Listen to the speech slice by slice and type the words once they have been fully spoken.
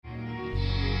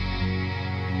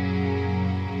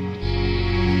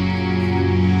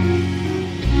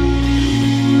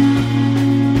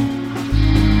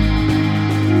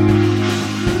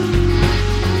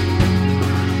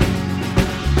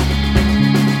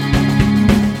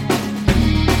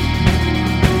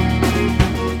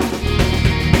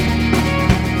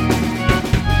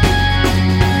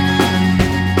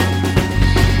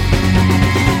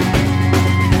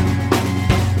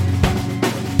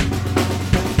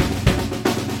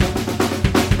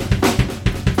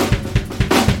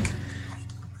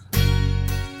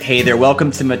Hey there,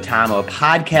 welcome to Matamo, a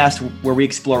podcast where we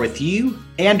explore with you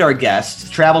and our guests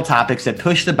travel topics that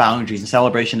push the boundaries in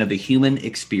celebration of the human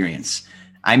experience.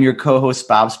 I'm your co-host,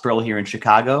 Bob Spurl, here in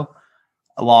Chicago,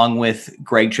 along with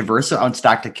Greg Traverso out in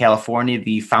Stockton, California,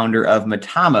 the founder of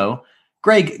Matamo.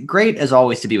 Greg, great as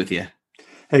always to be with you.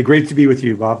 Hey, great to be with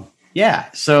you, Bob. Yeah,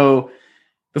 so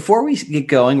before we get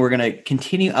going, we're going to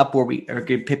continue up where we or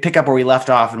pick up where we left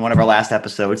off in one of our last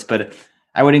episodes, but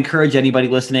I would encourage anybody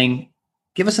listening,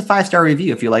 give us a 5-star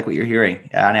review if you like what you're hearing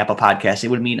on Apple Podcasts. It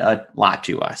would mean a lot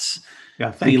to us.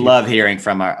 Yeah, thank you. We love hearing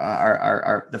from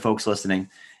the folks listening.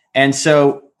 And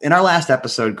so in our last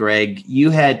episode, Greg,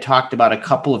 you had talked about a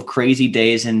couple of crazy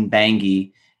days in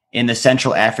Bangui in the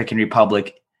Central African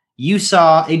Republic. You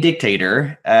saw a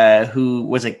dictator who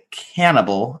was a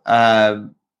cannibal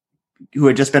who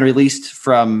had just been released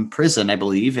from prison, I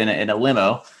believe, in a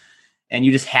limo. And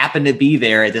you just happened to be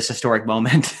there at this historic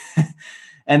moment.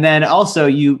 And then also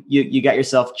you got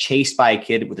yourself chased by a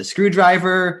kid with a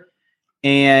screwdriver,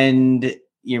 and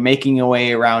you're making your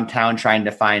way around town trying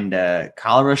to find a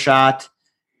cholera shot.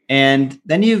 And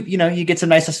then you get some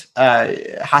nice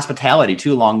hospitality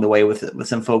too along the way with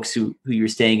some folks who you're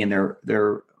staying in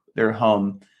their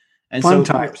home. And fun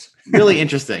times. Really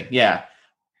interesting. Yeah.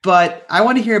 But I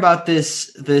want to hear about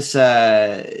this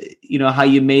how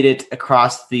you made it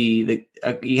across you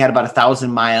had about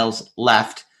 1,000 miles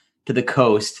left to the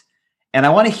coast. And I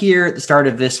want to hear the start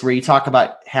of this where you talk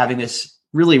about having this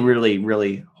really, really,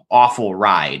 really awful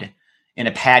ride in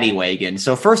a paddy wagon.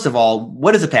 So first of all,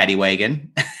 what is a paddy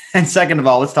wagon? And second of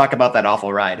all, let's talk about that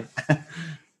awful ride.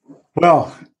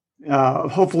 Well,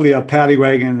 hopefully a paddy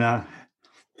wagon,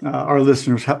 our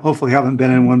listeners hopefully haven't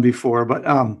been in one before, but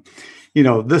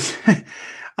this,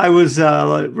 I was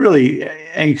really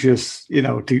anxious,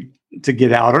 to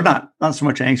get out, or not so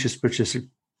much anxious, but just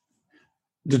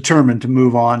determined to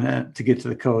move on to get to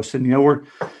the coast. And, we're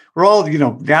all,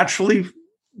 naturally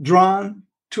drawn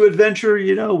to adventure,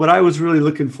 but I was really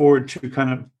looking forward to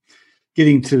kind of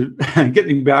getting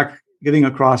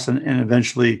across and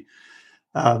eventually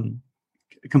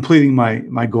completing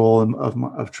my goal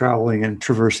of traveling and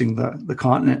traversing the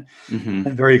continent. Mm-hmm.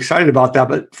 I'm very excited about that.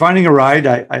 But finding a ride,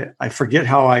 I forget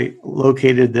how I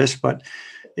located this, but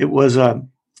it was a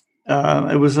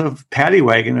paddy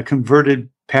wagon, a converted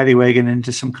paddy wagon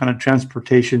into some kind of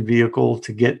transportation vehicle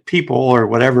to get people or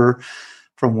whatever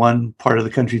from one part of the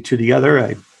country to the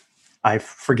other. I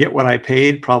forget what I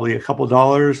paid, probably a couple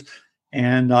dollars.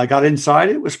 And I got inside.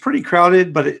 It was pretty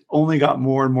crowded, but it only got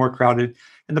more and more crowded.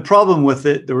 And the problem with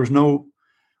it, there was no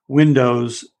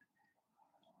windows,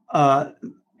 and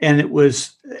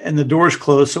the doors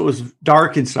closed, so it was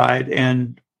dark inside,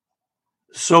 and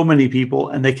so many people,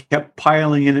 and they kept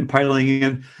piling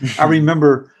in. I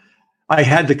remember I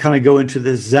had to kind of go into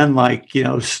this Zen-like,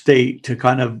 state to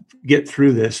kind of get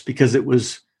through this, because it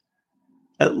was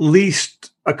at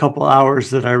least a couple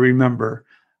hours that I remember.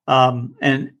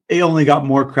 And it only got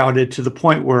more crowded to the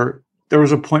point where there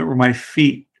was a point where my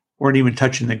feet weren't even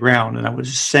touching the ground, and I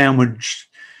was sandwiched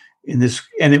in this,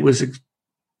 and it was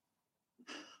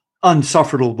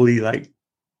unsufferably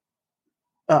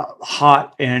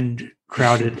hot and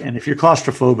crowded. And if you're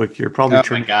claustrophobic, you're probably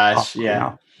turning off.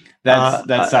 Yeah.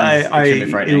 That sounds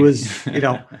extremely frightening. It was,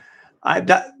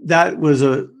 that was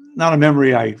not a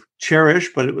memory I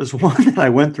cherish, but it was one that I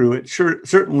went through. It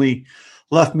certainly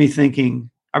left me thinking.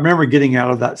 I remember getting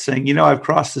out of that saying, I've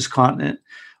crossed this continent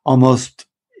almost,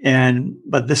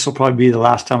 but this will probably be the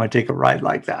last time I take a ride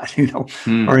like that,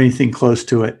 or anything close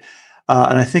to it.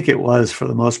 And I think it was, for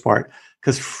the most part,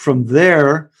 because from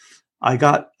there, I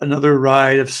got another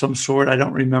ride of some sort. I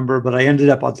don't remember, but I ended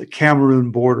up at the Cameroon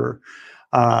border.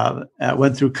 I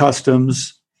went through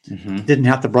customs, didn't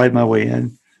have to bribe my way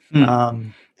in,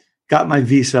 got my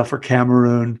visa for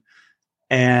Cameroon,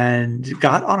 and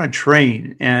got on a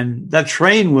train. And that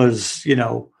train was,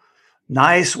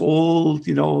 nice, old,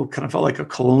 kind of felt like a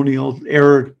colonial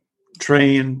era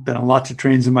train. Been on lots of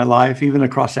trains in my life, even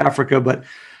across Africa, but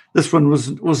this one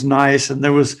was nice. And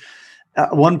there was,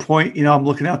 at one point, I'm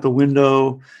looking out the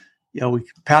window, we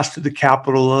passed through the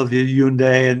capital of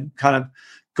Yaoundé and kind of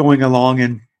going along.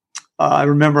 And I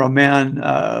remember a man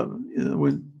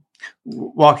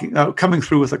coming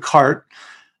through with a cart,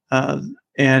 and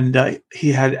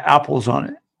he had apples on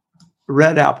it,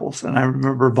 red apples. And I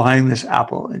remember buying this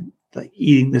apple, and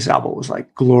eating this apple was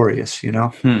glorious,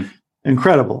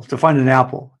 incredible to find an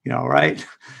apple, right?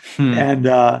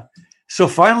 And so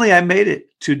finally I made it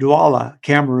to Douala,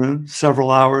 Cameroon,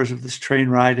 several hours of this train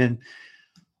ride. And,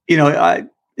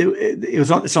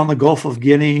 it's on the Gulf of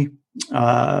Guinea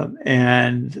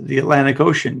and the Atlantic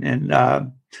Ocean. And I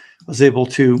was able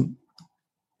to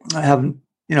have,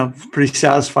 pretty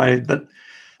satisfied, but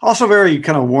also very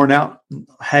kind of worn out,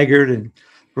 haggard, and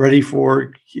ready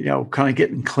for, kind of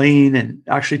getting clean and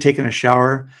actually taking a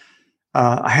shower.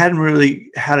 I hadn't really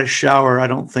had a shower, I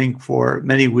don't think, for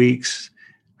many weeks.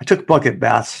 I took bucket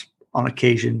baths on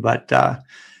occasion, but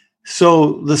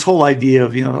so this whole idea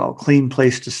of, a clean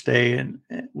place to stay and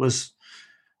it was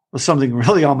something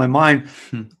really on my mind.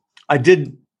 I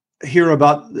did hear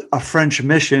about a French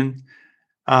mission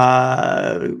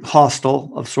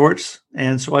hostel of sorts.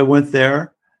 And so I went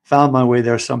there, found my way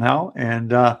there somehow.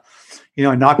 And,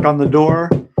 I knocked on the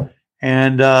door,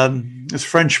 and this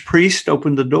French priest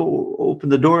opened the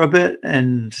door a bit.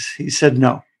 And he said,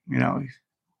 no,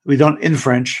 we don't, in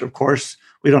French, of course,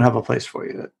 we don't have a place for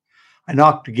you. I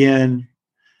knocked again.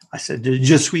 I said,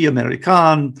 je suis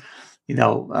américain.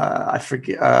 I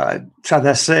forget,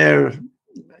 traverser,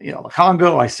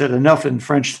 Congo. I said enough in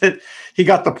French that he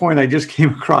got the point. I just came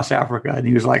across Africa, and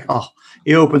he was like, oh,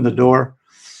 he opened the door,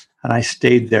 and I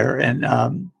stayed there. And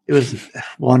it was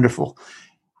wonderful.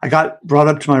 I got brought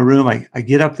up to my room. I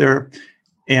get up there,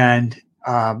 and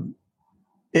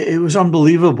it was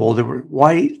unbelievable. There were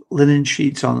white linen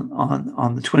sheets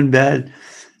on the twin bed.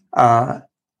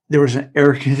 There was an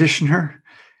air conditioner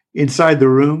inside the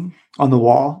room on the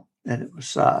wall, and it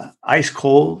was ice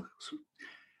cold.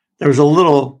 There was a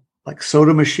little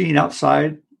soda machine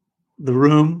outside the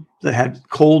room that had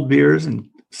cold beers and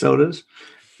sodas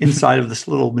inside of this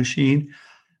little machine.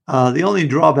 The only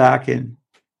drawback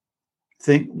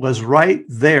was right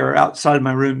there outside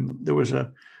my room, there was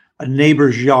a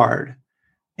neighbor's yard,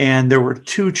 and there were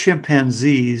two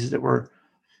chimpanzees that were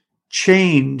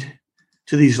chained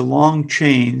to these long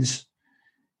chains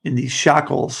in these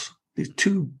shackles, these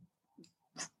two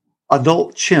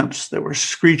adult chimps that were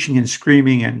screeching and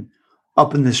screaming and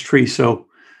up in this tree. So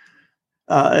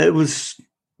it was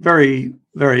very,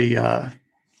 very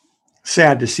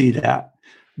sad to see that.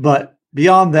 But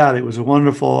beyond that, it was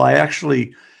wonderful. I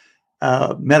actually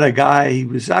met a guy. He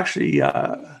was actually,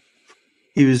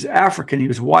 he was African. He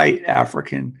was white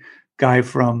African guy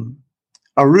from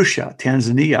Arusha,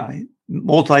 Tanzania,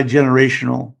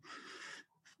 multi-generational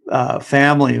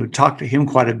family who talked to him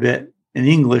quite a bit in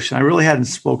English. And I really hadn't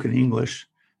spoken English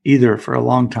either for a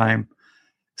long time.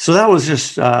 So that was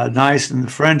just nice. And the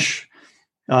French,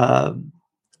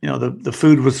 the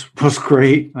food was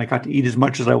great. I got to eat as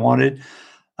much as I wanted.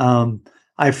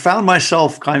 I found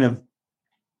myself kind of,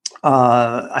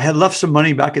 I had left some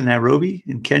money back in Nairobi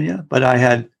in Kenya, but I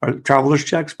had traveler's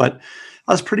checks, but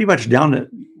I was pretty much down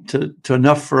to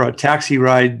enough for a taxi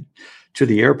ride to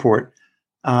the airport.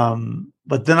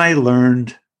 But then I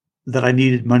learned that I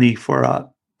needed money for a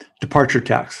departure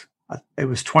tax. It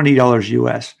was $20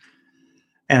 US.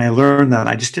 And I learned that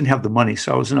I just didn't have the money.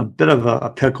 So I was in a bit of a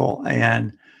pickle.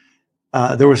 And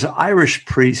there was an Irish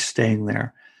priest staying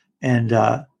there. And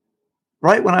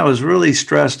right when I was really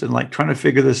stressed and trying to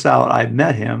figure this out, I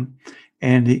met him,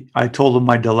 and I told him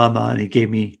my dilemma, and he gave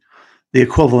me the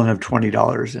equivalent of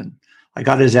 $20. And I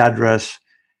got his address.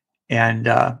 And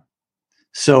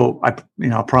so I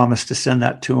promised to send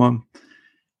that to him.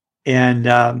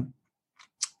 And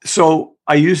so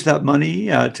I used that money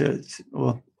to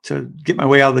get my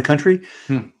way out of the country.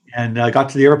 And I got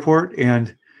to the airport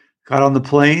and got on the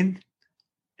plane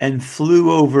and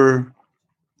flew over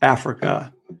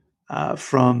Africa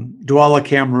from Douala,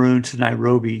 Cameroon to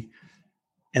Nairobi,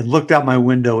 and looked out my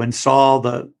window and saw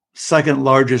the second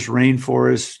largest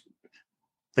rainforest,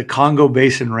 the Congo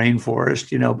Basin rainforest,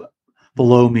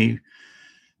 below me.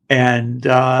 And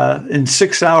in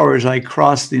 6 hours, I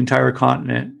crossed the entire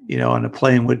continent, on a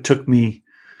plane. Took me,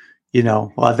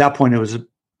 at that point it was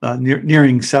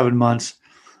nearing 7 months.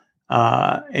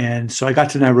 And so I got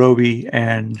to Nairobi,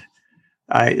 and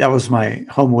that was my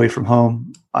home away from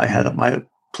home. I had my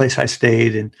place I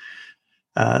stayed in,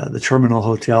 the Terminal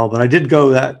Hotel. But I did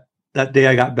go that day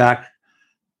I got back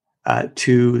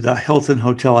to the Hilton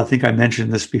Hotel. I think I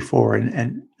mentioned this before,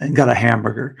 and got a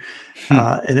hamburger.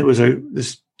 And it was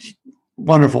this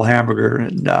wonderful hamburger.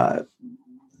 And I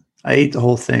ate the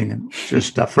whole thing, and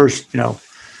just first,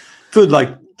 food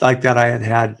like that I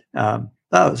had. That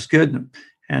was good.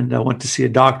 And I went to see a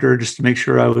doctor just to make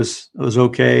sure I was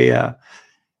okay.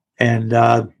 And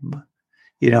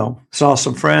saw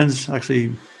some friends,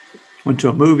 actually went to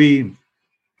a movie,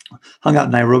 hung out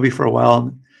in Nairobi for a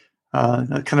while.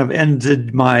 That kind of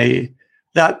ended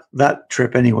that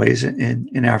trip anyways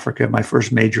in Africa, my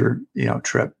first major,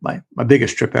 trip, my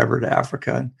biggest trip ever to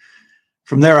Africa. And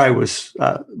from there, I was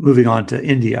moving on to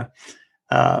India.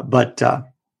 But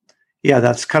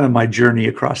that's kind of my journey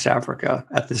across Africa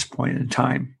at this point in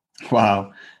time.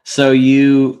 Wow. So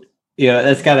you Yeah,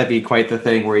 that's got to be quite the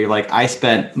thing where you're like, I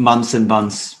spent months and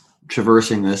months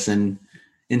traversing this in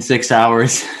 6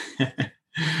 hours.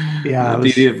 Yeah, The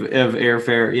beauty of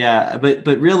airfare. Yeah, but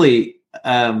really,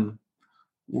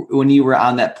 when you were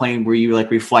on that plane, were you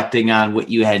like reflecting on what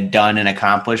you had done and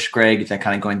accomplished, Greg? Is that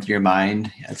kind of going through your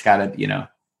mind? It's got to, you're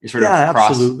sort of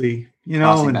absolutely.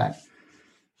 crossing And back.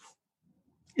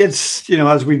 it's,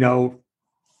 as we know,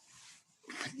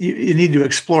 you need to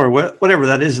explore whatever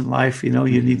that is in life. You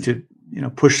need to,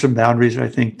 push some boundaries, I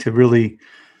think, to really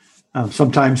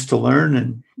sometimes to learn,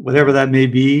 and whatever that may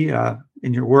be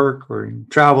in your work or in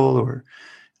travel or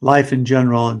life in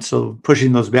general. And so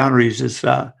pushing those boundaries is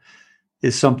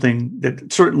something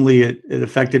that certainly it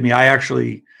affected me. I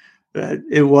actually,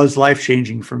 it was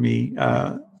life-changing for me.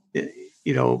 I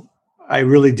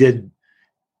really did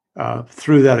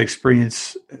through that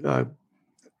experience kind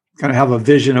of have a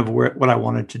vision of what I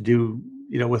wanted to do,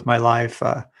 with my life,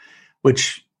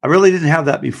 which I really didn't have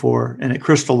that before, and it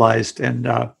crystallized, and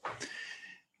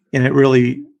it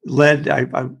really led.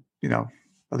 By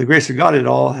the grace of God, it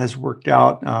all has worked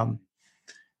out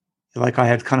like I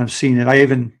had kind of seen it. I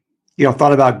even,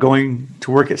 thought about going to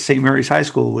work at St. Mary's High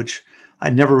School, which I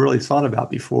never really thought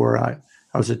about before. I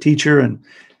was a teacher,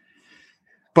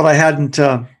 but I hadn't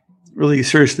really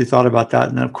seriously thought about that,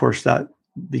 and then of course that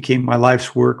became my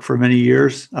life's work for many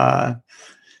years.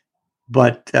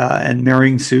 And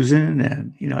marrying Susan,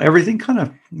 and everything kind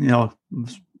of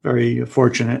was very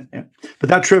fortunate. But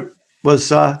that trip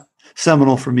was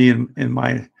seminal for me in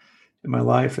my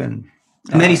life, and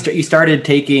then you started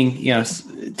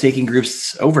taking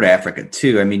groups over to Africa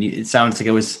too. I mean, it sounds like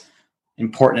it was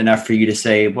important enough for you to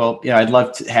say, well, I'd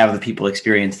love to have the people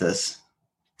experience this.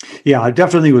 Yeah, I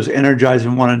definitely was energized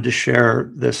and wanted to share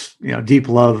this, deep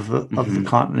love of the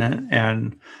continent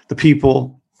and the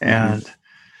people, and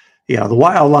the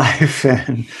wildlife,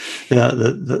 and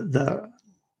the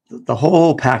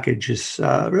whole package is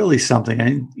really something.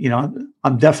 And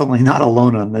I'm definitely not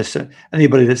alone on this.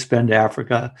 Anybody that's been to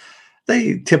Africa,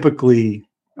 they typically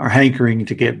are hankering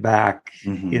to get back,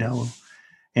 and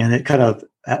it kind of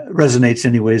resonates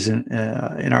anyways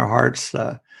in our hearts.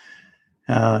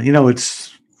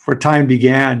 It's where time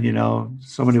began,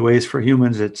 so many ways for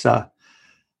humans. It's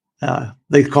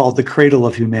they call it the cradle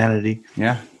of humanity.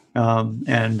 Yeah.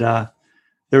 And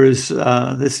there is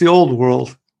it's the old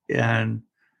world, and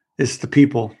it's the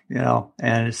people,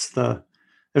 and there's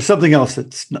something else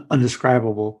that's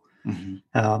undescribable. It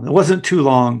wasn't too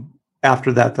long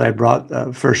after that I brought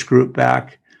the first group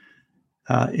back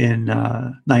in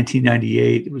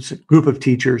 1998. It was a group of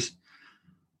teachers.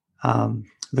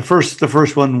 The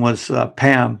first one was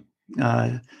Pam.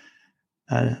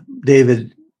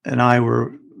 David and I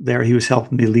were there. He was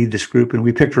helping me lead this group, and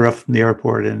we picked her up from the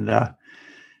airport, and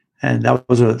that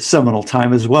was a seminal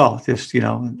time as well. Just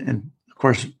and of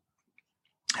course,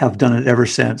 have done it ever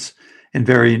since in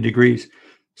varying degrees.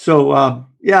 So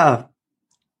that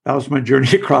was my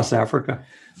journey across Africa.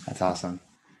 That's awesome.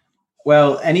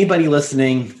 Well, anybody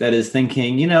listening that is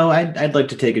thinking, I'd like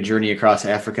to take a journey across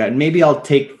Africa, and maybe I'll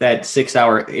take that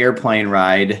 6-hour airplane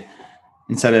ride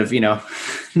instead of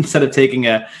taking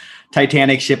a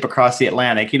Titanic ship across the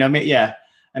Atlantic. I guess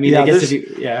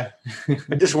I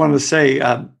just wanted to say,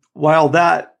 while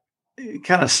that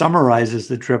kind of summarizes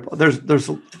the trip,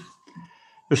 there's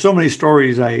so many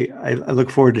stories I look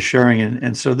forward to sharing,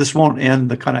 and so this won't end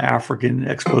the kind of African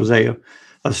expose of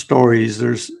stories.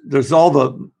 There's all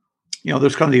the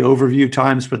there's kind of the overview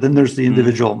times, but then there's the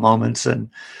individual moments and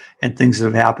things that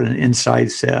have happened, and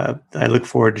insights that I look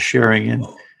forward to sharing. And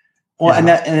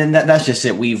that's just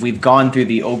it. We've gone through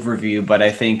the overview, but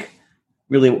I think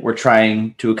really what we're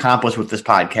trying to accomplish with this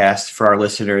podcast for our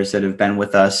listeners that have been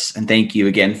with us, and thank you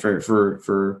again for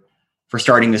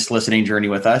starting this listening journey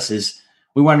with us, is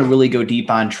we want to really go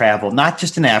deep on travel, not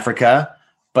just in Africa,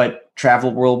 but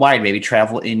travel worldwide, maybe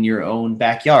travel in your own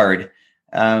backyard.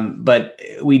 But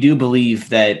we do believe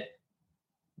that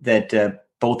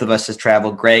both of us has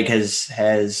traveled. Greg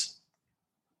has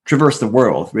traversed the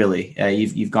world, really.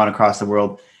 You've gone across the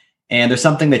world, and there's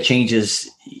something that changes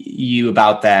you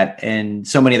about that. And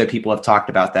so many other people have talked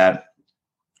about that.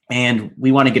 And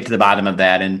we want to get to the bottom of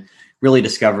that and really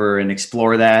discover and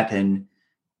explore that, and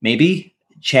maybe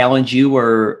challenge you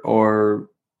or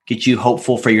get you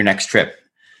hopeful for your next trip,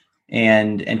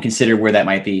 and consider where that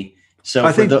might be. So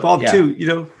I think, Bob,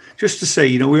 too, just to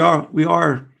say, we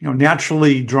are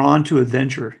naturally drawn to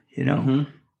adventure,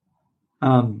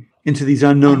 into these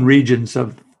unknown regions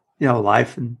of,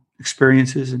 life and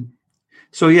experiences. And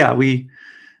so,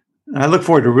 I look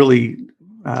forward to really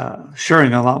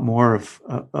sharing a lot more of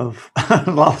a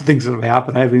lot of things that have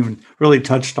happened. I haven't even really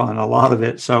touched on a lot of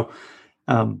it. So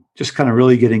just kind of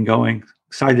really getting going.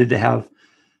 Excited to have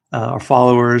our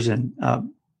followers, and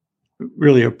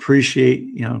really appreciate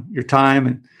your time.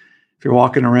 And if you're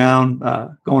walking around,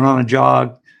 going on a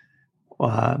jog,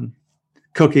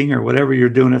 cooking, or whatever you're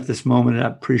doing at this moment, I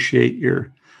appreciate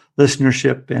your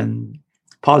listenership and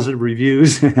positive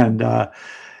reviews, and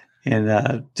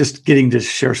just getting to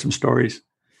share some stories.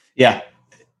 Yeah.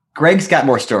 Greg's got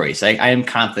more stories. I am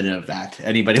confident of that.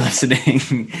 Anybody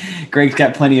listening, Greg's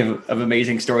got plenty of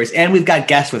amazing stories, and we've got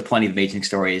guests with plenty of amazing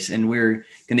stories, and we're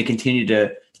going to continue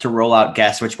to roll out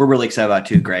guests, which we're really excited about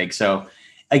too, Greg. So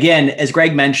again, as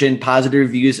Greg mentioned, positive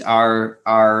reviews are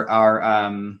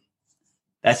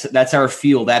that's our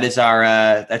fuel. That's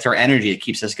our energy. It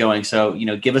keeps us going. So,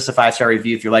 give us a 5-star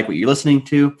review if you like what you're listening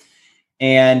to.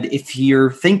 And if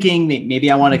you're thinking maybe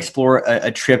I want to explore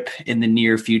a trip in the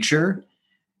near future,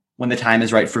 when the time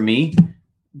is right for me,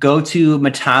 go to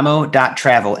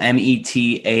metamo.travel,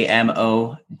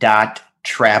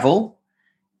 metamo.travel,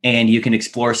 and you can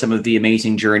explore some of the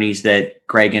amazing journeys that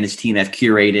Greg and his team have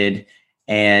curated.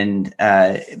 And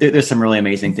there's some really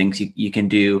amazing things you can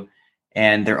do.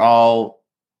 And they're all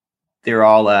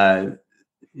different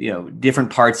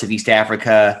parts of East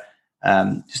Africa.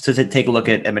 Just to take a look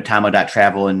at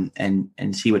metamo.travel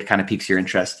and see what kind of piques your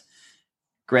interest.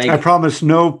 Greg, I promise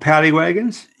no paddy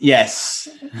wagons. Yes.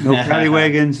 No paddy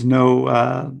wagons.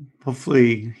 No,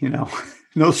 hopefully,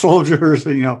 no soldiers.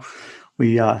 These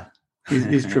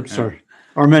trips are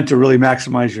meant to really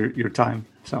maximize your time.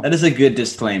 So that is a good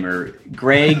disclaimer.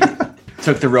 Greg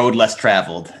took the road less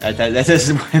traveled. That's what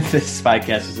this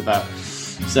podcast is about.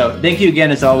 So thank you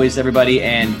again, as always, everybody.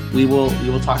 And we will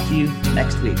talk to you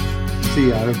next week. See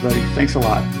you, everybody. Thanks a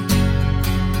lot.